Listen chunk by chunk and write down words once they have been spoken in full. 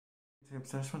YouTube,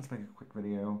 so I just want to make a quick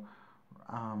video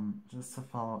just to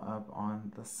follow up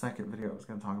on the second video I was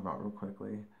going to talk about real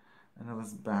quickly. I know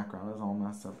this background is all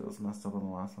messed up. It was messed up in the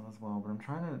last one as well, but I'm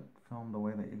trying to film the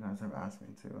way that you guys have asked me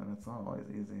to, and it's not always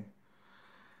easy.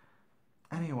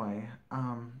 Anyway,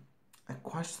 a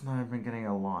question that I've been getting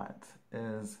a lot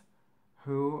is,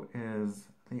 who is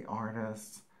the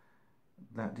artist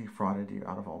that defrauded you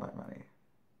out of all that money?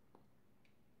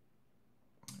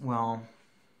 Well,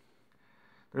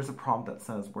 there's a prompt that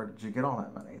says, where did you get all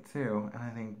that money, too? And I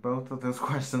think both of those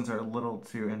questions are a little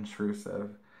too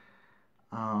intrusive.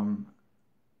 And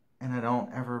I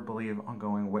don't ever believe on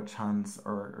going witch hunts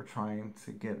or trying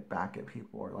to get back at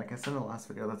people. Or like I said in the last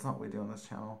video, that's not what we do on this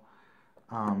channel.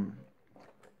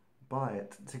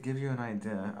 But to give you an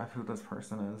idea of who this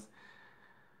person is,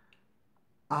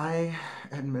 I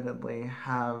admittedly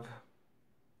have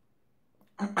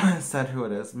said who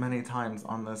it is many times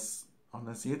on this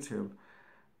YouTube.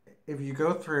 If you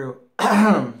go through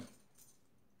some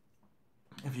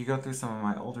of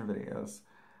my older videos,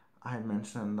 I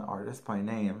mentioned the artist by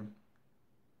name.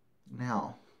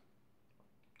 Now,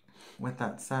 with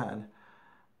that said,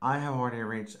 I have already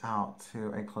reached out to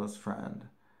a close friend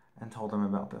and told them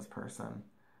about this person,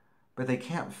 but they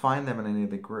can't find them in any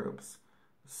of the groups.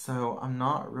 So I'm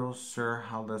not real sure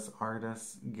how this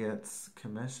artist gets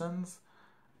commissions.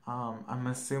 I'm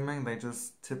assuming they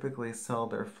just typically sell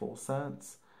their full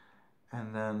sets,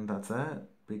 and then that's it,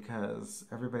 because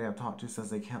everybody I've talked to says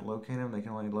they can't locate them. They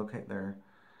can only locate their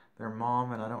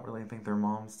mom, and I don't really think their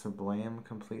mom's to blame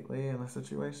completely in the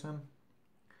situation.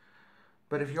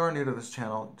 But if you are new to this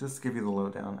channel, just to give you the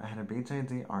lowdown, I had a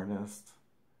BJD artist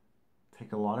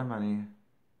take a lot of money,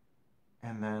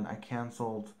 and then I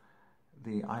canceled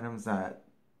the items that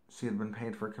she had been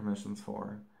paid for commissions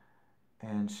for,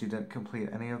 and she didn't complete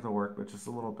any of the work, but just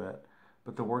a little bit.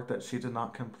 But the work that she did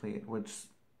not complete, which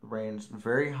ranged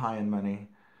very high in money,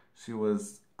 she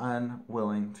was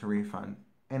unwilling to refund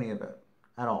any of it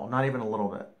at all, not even a little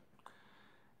bit,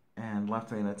 and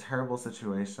left me in a terrible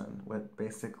situation with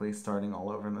basically starting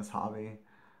all over in this hobby.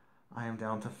 I am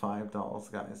down to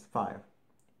 $5, guys. $5.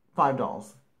 Do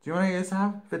you know what I used to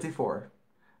have? 54.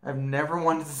 I've never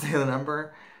wanted to say the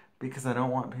number because I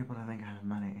don't want people to think I have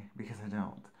money, because I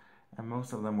don't. And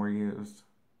most of them were used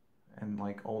and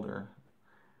like older.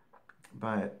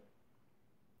 But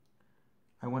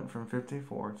I went from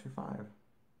 54 to 5.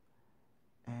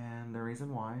 And the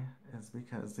reason why is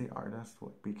because the artist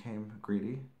became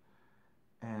greedy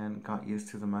and got used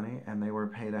to the money, and they were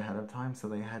paid ahead of time, so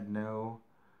they had no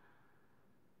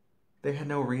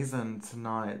reason to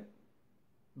not,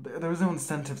 there was no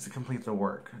incentive to complete the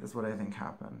work, is what I think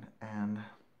happened. And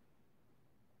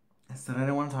I said I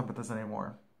didn't want to talk about this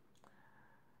anymore.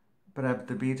 But I have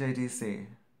the BJDC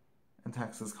in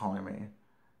Texas calling me,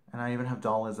 and I even have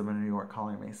Dollism in New York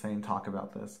calling me saying talk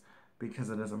about this, because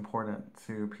it is important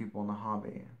to people in the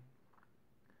hobby.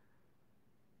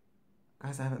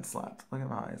 Guys, I haven't slept. Look at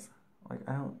my eyes. Like,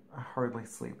 I hardly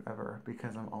sleep ever,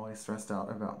 because I'm always stressed out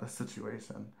about this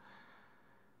situation.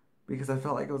 Because I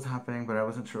felt like it was happening, but I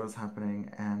wasn't sure it was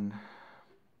happening, and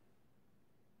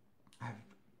I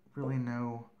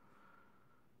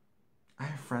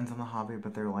have friends in the hobby,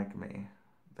 but they're like me.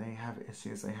 They have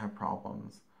issues, they have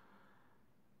problems.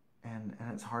 And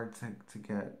it's hard to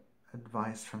get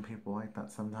advice from people like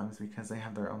that sometimes, because they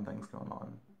have their own things going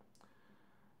on.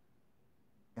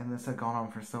 And this had gone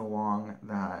on for so long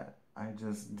that I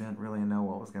just didn't really know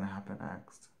what was going to happen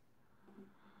next.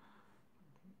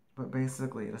 But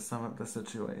basically, to sum up the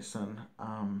situation,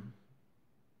 I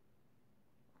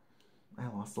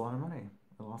lost a lot of money.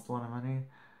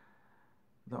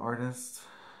 The artist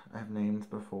I've named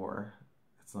before.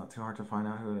 It's not too hard to find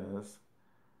out who it is.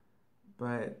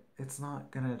 But it's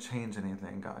not going to change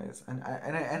anything, guys. And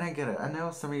I get it. I know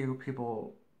some of you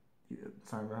people,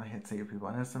 sorry, I hate to say you people.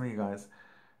 I know some of you guys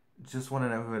just want to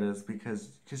know who it is because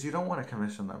you don't want to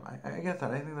commission them. I get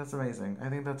that. I think that's amazing. I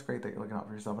think that's great that you're looking out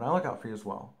for yourself. And I look out for you as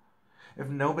well. If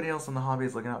nobody else in the hobby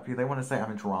is looking out for you, they want to say,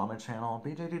 I'm a drama channel,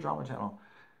 BJD drama channel.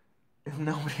 If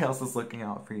nobody else is looking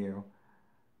out for you,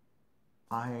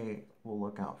 I will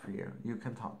look out for you. You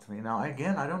can talk to me. Now,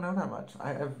 again, I don't know that much.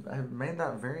 I've made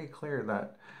that very clear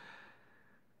that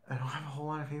I don't have a whole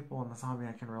lot of people in this hobby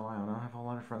I can rely on. I don't have a whole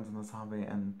lot of friends in this hobby,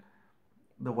 and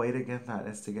the way to get that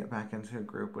is to get back into a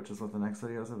group, which is what the next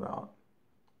video is about.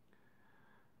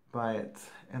 But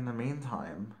in the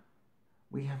meantime,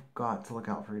 we have got to look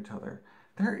out for each other.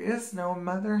 There is no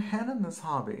mother hen in this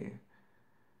hobby.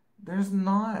 There's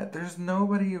not. There's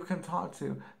nobody you can talk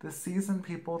to. The seasoned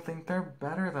people think they're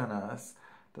better than us.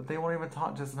 that they won't even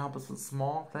talk to us and help us with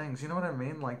small things. You know what I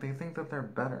mean? Like, they think that they're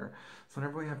better. So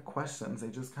whenever we have questions, they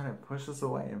just kind of push us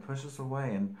away and push us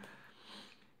away. And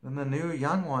then the new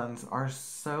young ones are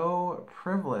so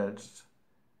privileged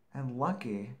and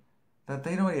lucky that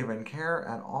they don't even care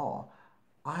at all.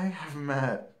 I have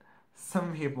met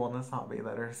some people in this hobby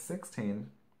that are 16,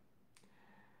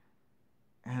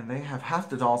 and they have half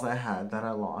the dolls I had that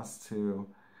I lost to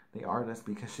the artist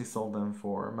because she sold them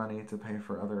for money to pay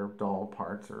for other doll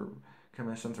parts or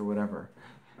commissions or whatever.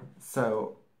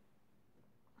 So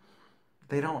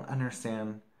they don't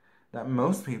understand that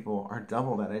most people are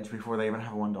double that age before they even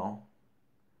have one doll.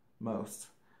 Most.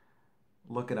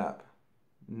 Look it up.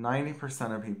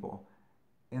 90% of people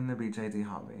in the BJD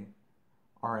hobby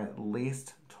are at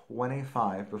least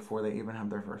 25 before they even have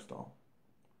their first doll.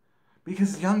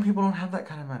 Because young people don't have that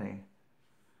kind of money.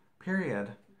 Period.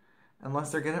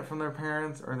 Unless they're getting it from their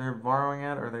parents, or they're borrowing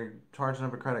it, or they're charging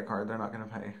up a credit card, they're not going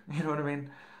to pay. You know what I mean?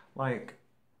 Like,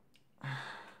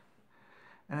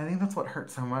 and I think that's what hurt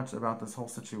so much about this whole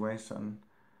situation,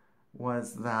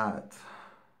 was that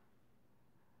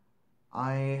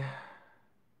the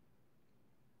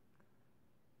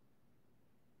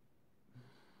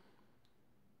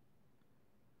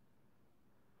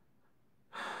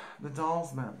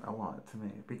dolls meant a lot to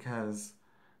me, because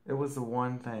it was the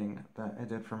one thing that I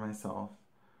did for myself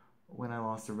when I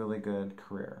lost a really good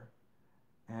career.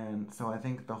 And so I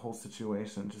think the whole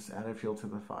situation just added fuel to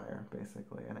the fire,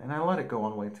 basically. And I let it go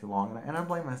on way too long, and I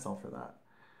blame myself for that.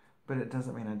 But it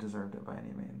doesn't mean I deserved it by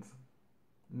any means.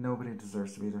 Nobody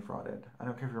deserves to be defrauded. I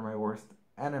don't care if you're my worst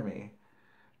enemy.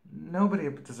 Nobody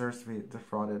deserves to be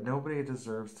defrauded. Nobody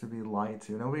deserves to be lied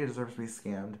to. Nobody deserves to be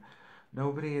scammed.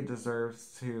 Nobody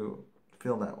deserves to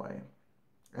feel that way,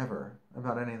 ever,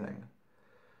 about anything.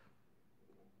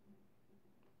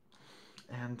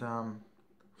 And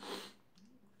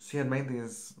she had made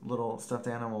these little stuffed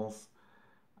animals,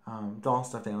 doll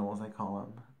stuffed animals, I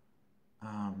call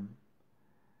them.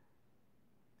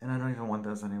 And I don't even want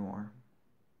those anymore.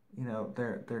 You know,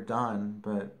 they're done,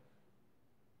 but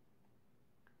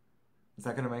is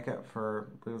that going to make up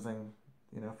for losing,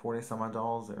 40 some odd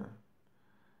dolls, or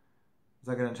is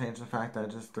that going to change the fact that I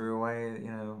just threw away,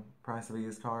 price of a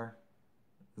used car?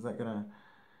 Is that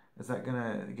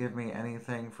gonna give me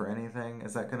anything for anything?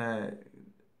 Is that gonna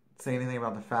say anything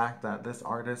about the fact that this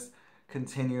artist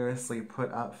continuously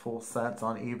put up full sets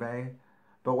on eBay,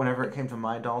 but whenever it came to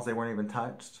my dolls, they weren't even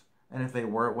touched? And if they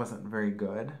were, it wasn't very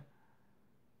good.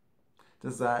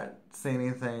 Does that say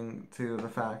anything to the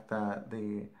fact that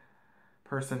the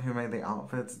person who made the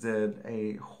outfits did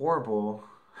a horrible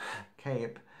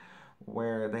cape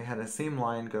where they had a seam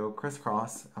line go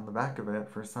crisscross on the back of it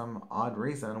for some odd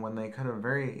reason, when they could have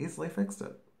very easily fixed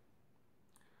it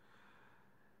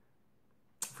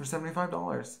for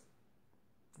 $75,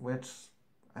 which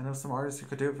I know some artists who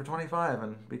could do it for $25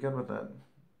 and be good with it.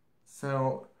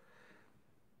 So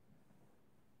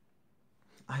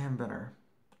I am bitter.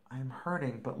 I am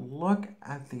hurting, but look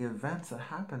at the events that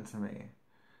happened to me.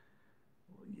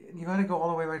 You got to go all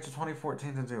the way back to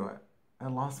 2014 to do it. I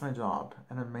lost my job,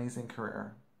 an amazing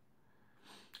career.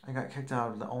 I got kicked out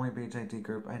of the only BJD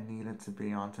group I needed to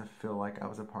be on to feel like I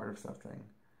was a part of something.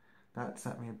 That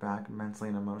set me back mentally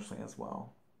and emotionally as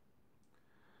well.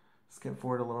 Skip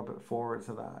forward a little bit forward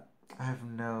to that. I have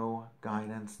no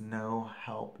guidance, no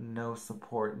help, no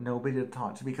support, nobody to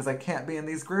talk to, because I can't be in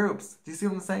these groups. Do you see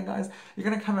what I'm saying, guys? You're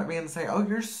going to come at me and say, oh,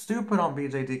 you're stupid on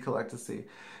BJD Collectacy.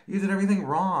 You did everything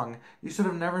wrong. You should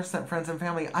have never sent friends and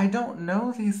family. I don't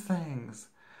know these things.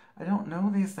 I don't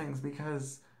know these things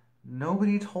because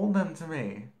nobody told them to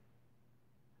me.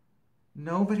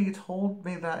 Nobody told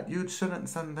me that you shouldn't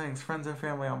send things, friends and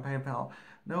family, on PayPal.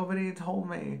 Nobody told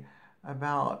me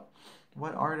about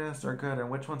what artists are good and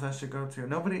which ones I should go to.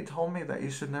 Nobody told me that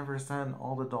you should never send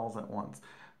all the dolls at once.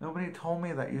 Nobody told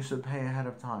me that you should pay ahead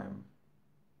of time.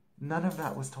 None of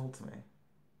that was told to me.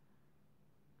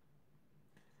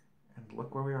 And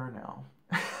look where we are now.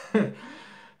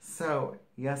 So,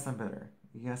 yes, I'm bitter.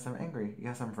 Yes, I'm angry.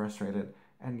 Yes, I'm frustrated.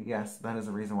 And yes, that is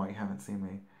the reason why you haven't seen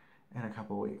me in a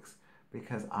couple weeks.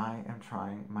 Because I am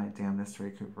trying my damnedest to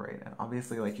recuperate. And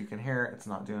obviously, like you can hear, it's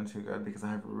not doing too good because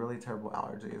I have really terrible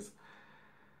allergies.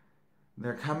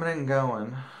 They're coming and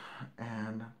going,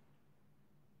 and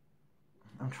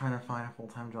I'm trying to find a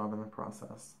full-time job in the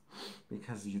process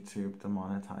because YouTube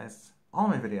demonetized all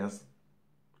my videos.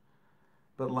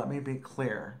 But let me be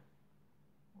clear,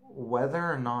 whether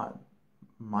or not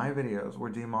my videos were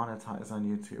demonetized on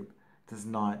YouTube does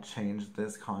not change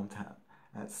this content.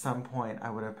 At some point,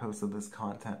 I would have posted this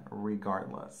content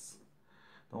regardless.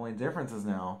 The only difference is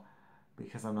now,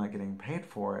 because I'm not getting paid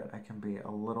for it, I can be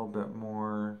a little bit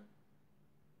more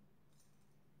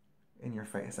in your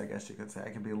face, I guess you could say. I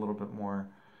can be a little bit more,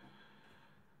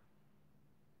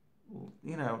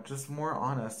 you know, just more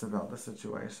honest about the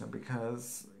situation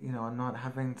because, you know, I'm not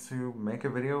having to make a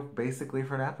video basically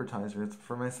for an advertiser. It's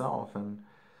for myself. And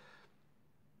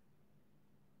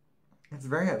it's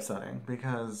very upsetting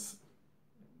because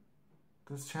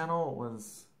this channel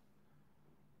was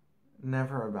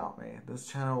never about me. This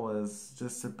channel was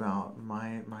just about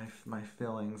my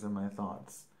feelings and my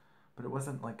thoughts. But it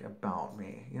wasn't like about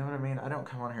me. You know what I mean? I don't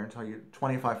come on here and tell you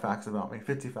 25 facts about me,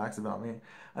 50 facts about me.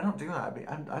 I don't do that.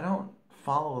 I don't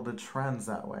follow the trends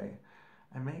that way.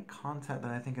 I make content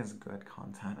that I think is good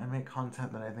content. I make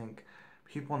content that I think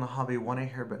people in the hobby want to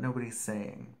hear but nobody's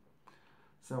saying.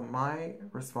 So my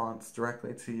response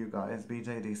directly to you guys,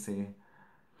 BJDC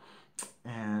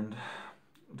and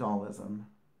Dollism.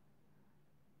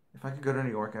 If I could go to New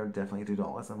York, I would definitely do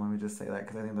Dollism. Let me just say that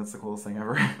because I think that's the coolest thing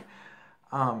ever.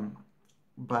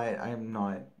 But I don't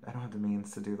have the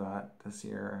means to do that this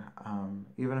year.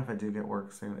 Even if I do get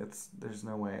work soon, there's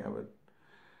no way I would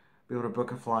be able to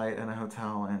book a flight and a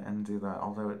hotel and do that,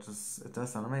 although it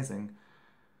does sound amazing.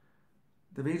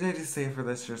 The BJDC for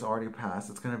this year's already passed.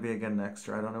 It's going to be again next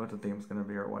year. I don't know what the theme's going to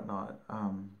be or whatnot.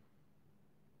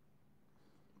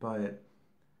 But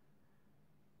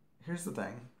here's the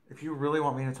thing. If you really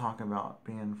want me to talk about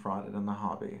being frauded in the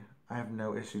hobby, I have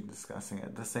no issue discussing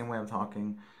it. The same way I'm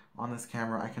talking on this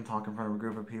camera, I can talk in front of a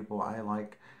group of people. I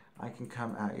can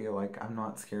come at you. Like, I'm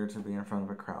not scared to be in front of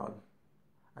a crowd.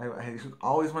 I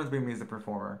always wanted to be a music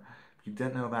performer. If you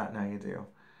didn't know that, now you do.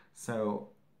 So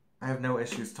I have no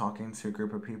issues talking to a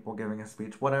group of people, giving a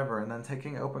speech, whatever, and then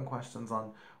taking open questions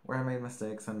on where I made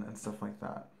mistakes and stuff like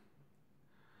that.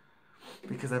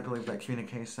 Because I believe that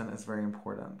communication is very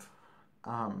important.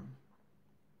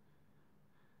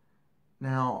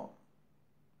 Now,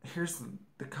 here's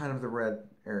the kind of the red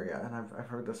area, and I've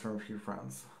heard this from a few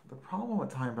friends. The problem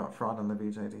with talking about fraud in the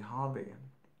BJD hobby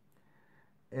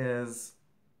is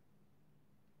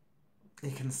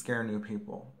it can scare new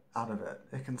people out of it.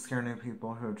 It can scare new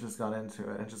people who have just got into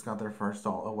it and just got their first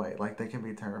doll away. Like, they can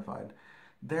be terrified.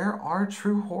 There are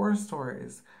true horror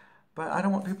stories, but I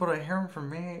don't want people to hear them from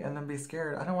me and then be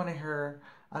scared. I don't want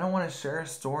to share a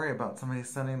story about somebody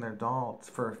sending their doll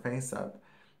for a face-up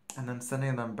and then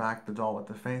sending them back the doll with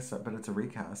the face-up, but it's a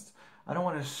recast. I don't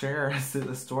want to share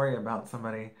the story about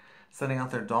somebody sending out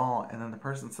their doll and then the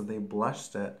person said they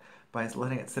blushed it by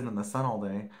letting it sit in the sun all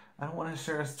day. I don't want to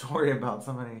share a story about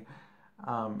somebody,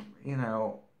 you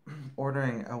know,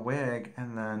 ordering a wig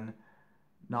and then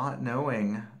not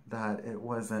knowing that it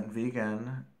wasn't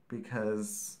vegan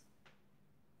because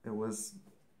it was,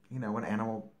 you know, an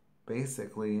animal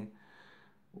basically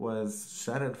was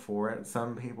shedded for it.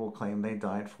 Some people claim they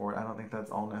died for it. I don't think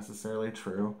that's all necessarily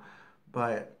true.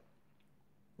 But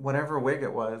whatever wig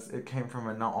it was, it came from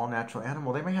an all-natural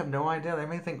animal. They may have no idea. They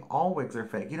may think all wigs are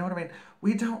fake. You know what I mean?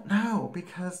 We don't know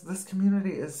because this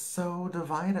community is so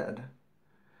divided.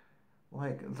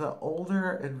 Like, the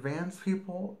older, advanced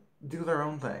people do their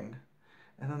own thing.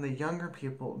 And then the younger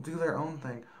people do their own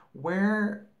thing.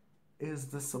 Where is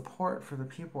the support for the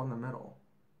people in the middle?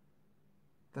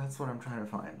 That's what I'm trying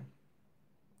to find.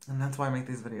 And that's why I make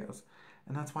these videos.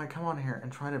 And that's why I come on here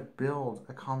and try to build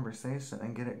a conversation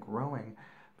and get it growing.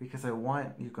 Because I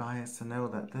want you guys to know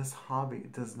that this hobby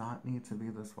does not need to be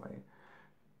this way.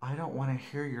 I don't want to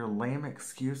hear your lame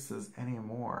excuses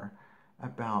anymore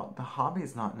about the hobby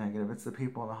is not negative. It's the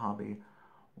people in the hobby.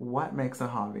 What makes a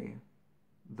hobby?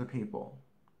 The people.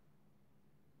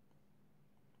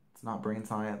 It's not brain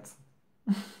science.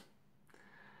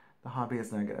 The hobby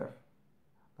is negative.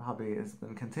 The hobby has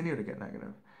been continued to get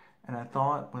negative. And I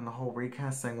thought when the whole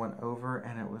recast thing went over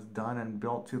and it was done and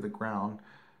built to the ground,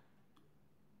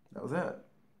 that was it.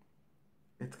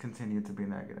 It's continued to be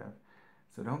negative.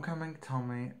 So don't come and tell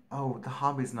me, oh, the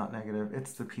hobby's not negative,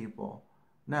 it's the people.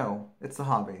 No, it's the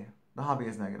hobby. The hobby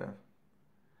is negative.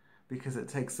 Because it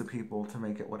takes the people to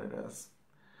make it what it is.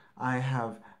 I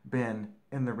have been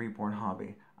in the Reborn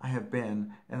hobby. I have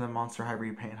been in the Monster High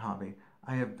repaint hobby.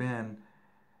 I have been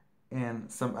in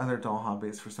some other doll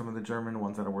hobbies for some of the German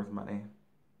ones that are worth money.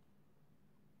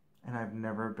 And I've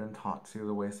never been taught to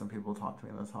the way some people talk to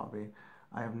me in this hobby.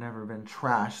 I have never been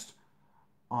trashed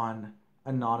on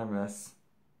anonymous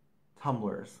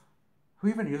Tumblrs. Who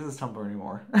even uses Tumblr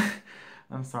anymore?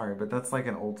 I'm sorry, but that's like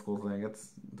an old school thing. It's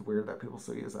weird that people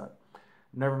still use that.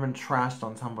 I've never been trashed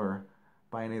on Tumblr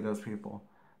by any of those people.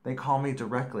 They call me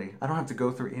directly. I don't have to go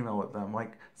through email with them,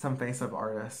 like some face-up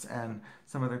artists and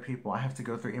some other people. I have to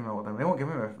go through email with them. They won't give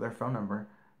me their phone number,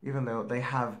 even though they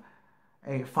have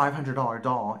a $500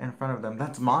 doll in front of them.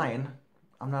 That's mine.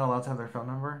 I'm not allowed to have their phone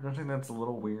number. Don't you think that's a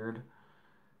little weird?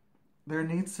 There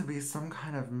needs to be some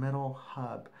kind of middle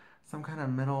hub, some kind of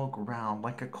middle ground,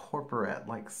 like a corporate,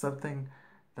 like something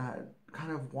that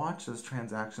kind of watches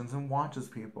transactions and watches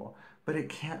people. But it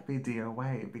can't be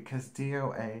DOA because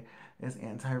DOA is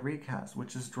anti-recast,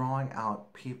 which is drawing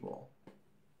out people.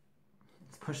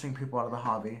 It's pushing people out of the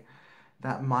hobby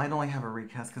that might only have a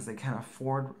recast because they can't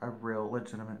afford a real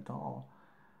legitimate doll.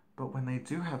 But when they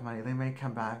do have money, they may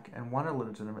come back and want a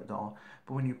legitimate doll.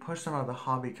 But when you push them out of the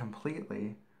hobby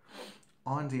completely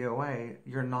on DOA,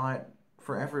 you're not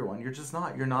for everyone. You're just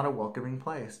not. You're not a welcoming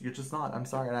place. You're just not. I'm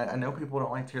sorry. I know people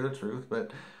don't like to hear the truth,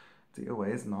 but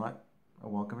DOA is not a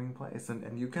welcoming place.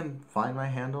 And you can find my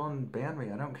handle and ban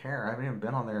me. I don't care. I haven't even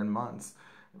been on there in months.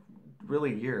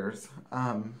 Really years.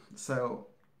 So,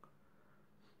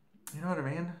 you know what I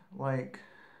mean? Like,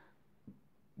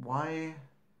 why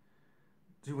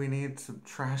do we need to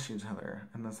trash each other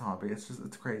in this hobby?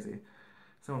 It's crazy.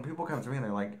 So when people come to me and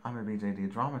they're like, I'm a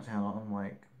BJD drama channel, I'm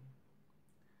like,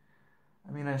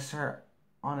 I mean, I share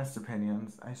honest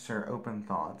opinions, I share open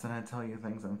thoughts, and I tell you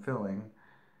things I'm feeling.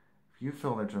 If you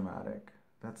feel they're dramatic,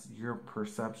 that's your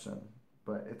perception,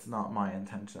 but it's not my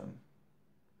intention.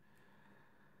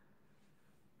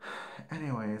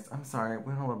 Anyways, I'm sorry, we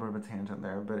went on a little bit of a tangent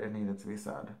there, but it needed to be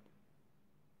said.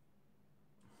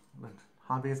 The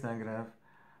hobby is negative.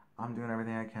 I'm doing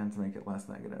everything I can to make it less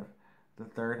negative. The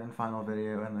third and final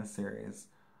video in this series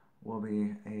will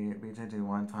be a BJD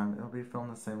one time. It'll be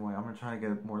filmed the same way. I'm going to try to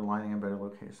get more lighting and better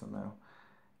location though.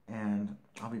 And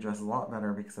I'll be dressed a lot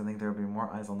better because I think there will be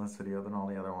more eyes on this video than all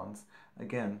the other ones.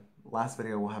 Again, last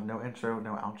video will have no intro,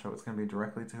 no outro. It's going to be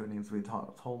directly to who it needs to be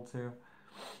told to.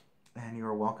 And you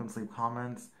are welcome to leave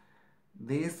comments.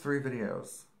 These 3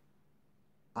 videos,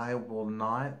 I will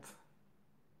not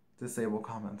disable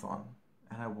comments on.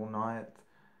 And I will not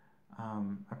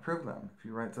approve them. If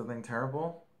you write something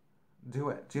terrible, do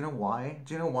it. Do you know why?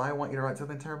 Do you know why I want you to write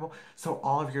something terrible? So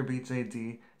all of your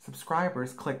BJD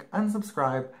subscribers click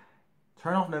unsubscribe,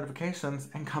 turn off notifications,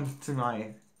 and come to my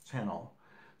channel.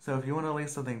 So if you want to leave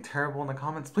something terrible in the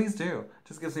comments, please do.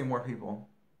 Just gives me more people.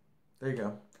 There you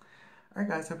go. Alright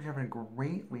guys, hope you're having a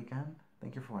great weekend.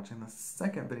 Thank you for watching the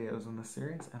second videos in this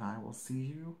series, and I will see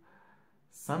you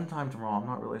sometime tomorrow. I'm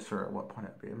not really sure at what point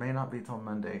it'll be. It may not be till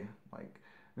Monday. Like,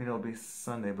 I mean, it'll be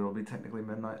Sunday, but it'll be technically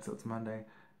midnight, so it's Monday.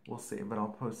 We'll see, but I'll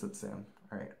post it soon.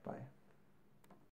 Alright, bye.